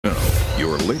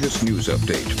Your latest news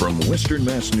update from Western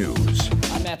Mass News.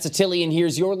 I'm Matt Satilli, and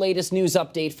here's your latest news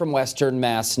update from Western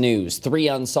Mass News. 3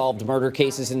 unsolved murder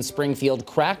cases in Springfield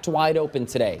cracked wide open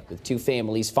today, with 2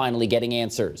 families finally getting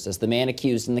answers as the man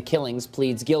accused in the killings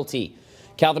pleads guilty.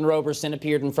 Calvin Roberson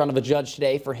appeared in front of a judge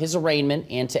today for his arraignment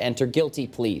and to enter guilty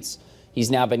pleas. He's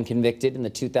now been convicted in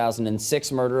the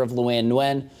 2006 murder of Luann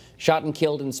Nguyen, shot and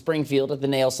killed in Springfield at the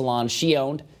nail salon she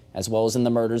owned, as well as in the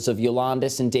murders of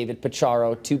Yolandis and David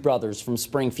Pichardo, 2 brothers from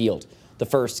Springfield. The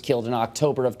first killed in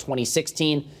October of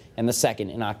 2016 and the second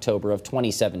in October of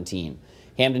 2017.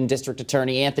 Hamden District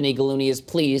Attorney Anthony Gallooni is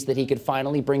pleased that he could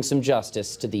finally bring some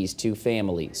justice to these 2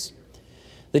 families.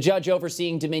 The judge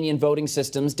overseeing Dominion Voting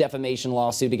Systems' defamation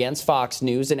lawsuit against Fox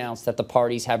News announced that the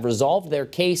parties have resolved their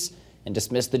case and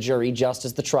dismissed the jury just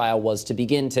as the trial was to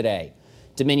begin today.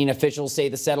 Dominion officials say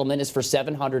the settlement is for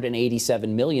 $787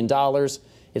 million.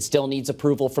 It still needs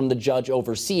approval from the judge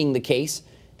overseeing the case.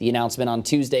 The announcement on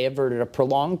Tuesday averted a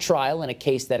prolonged trial in a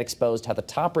case that exposed how the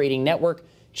top-rating network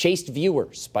chased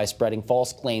viewers by spreading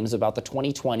false claims about the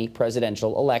 2020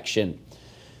 presidential election.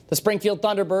 The Springfield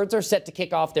Thunderbirds are set to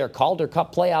kick off their Calder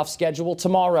Cup playoff schedule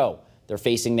tomorrow. They're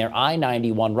facing their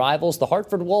I-91 rivals, the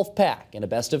Hartford Wolfpack, in a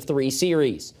best-of-3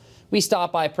 series. We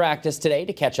stopped by practice today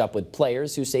to catch up with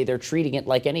players who say they're treating it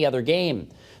like any other game.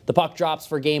 The puck drops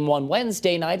for Game 1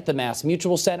 Wednesday night at the Mass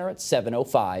Mutual Center at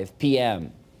 7:05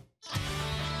 p.m.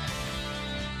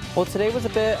 Well, today was a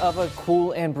bit of a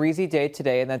cool and breezy day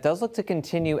today, and that does look to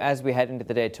continue as we head into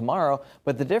the day tomorrow.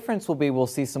 But the difference will be we'll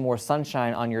see some more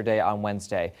sunshine on your day on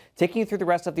Wednesday. Taking you through the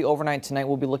rest of the overnight tonight,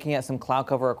 we'll be looking at some cloud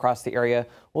cover across the area.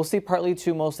 We'll see partly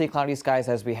to mostly cloudy skies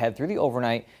as we head through the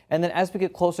overnight. And then as we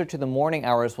get closer to the morning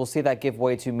hours, we'll see that give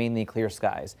way to mainly clear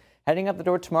skies. Heading up the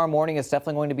door tomorrow morning is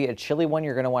definitely going to be a chilly one.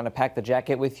 You're going to want to pack the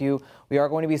jacket with you. We are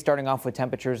going to be starting off with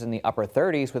temperatures in the upper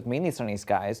 30s with mainly sunny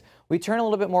skies. We turn a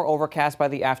little bit more overcast by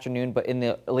the afternoon, but in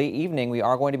the late evening, we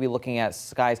are going to be looking at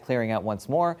skies clearing out once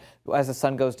more. As the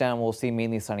sun goes down, we'll see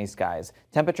mainly sunny skies.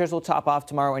 Temperatures will top off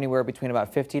tomorrow anywhere between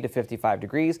about 50 to 55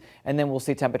 degrees, and then we'll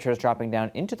see temperatures dropping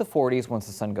down into the 40s once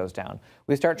the sun goes down.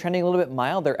 We start trending a little bit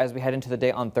milder as we head into the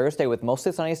day on Thursday with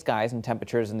mostly sunny skies and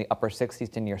temperatures in the upper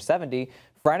 60s to near 70.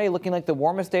 Friday looking like the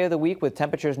warmest day of the week with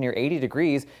temperatures near 80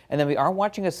 degrees. And then we are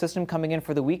watching a system coming in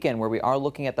for the weekend where we are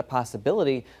looking at the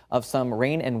possibility of some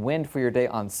rain and wind for your day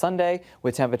on Sunday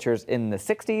with temperatures in the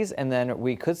 60s. And then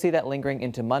we could see that lingering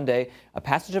into Monday. A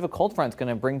passage of a cold front is going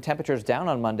to bring temperatures down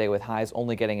on Monday with highs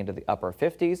only getting into the upper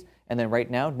 50s. And then right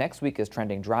now, next week is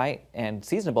trending dry and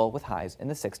seasonable with highs in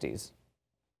the 60s.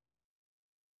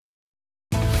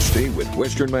 Stay with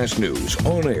Western Mass News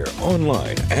on air,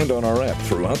 online, and on our app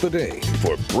throughout the day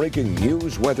for breaking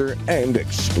news, weather, and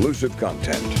exclusive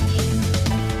content.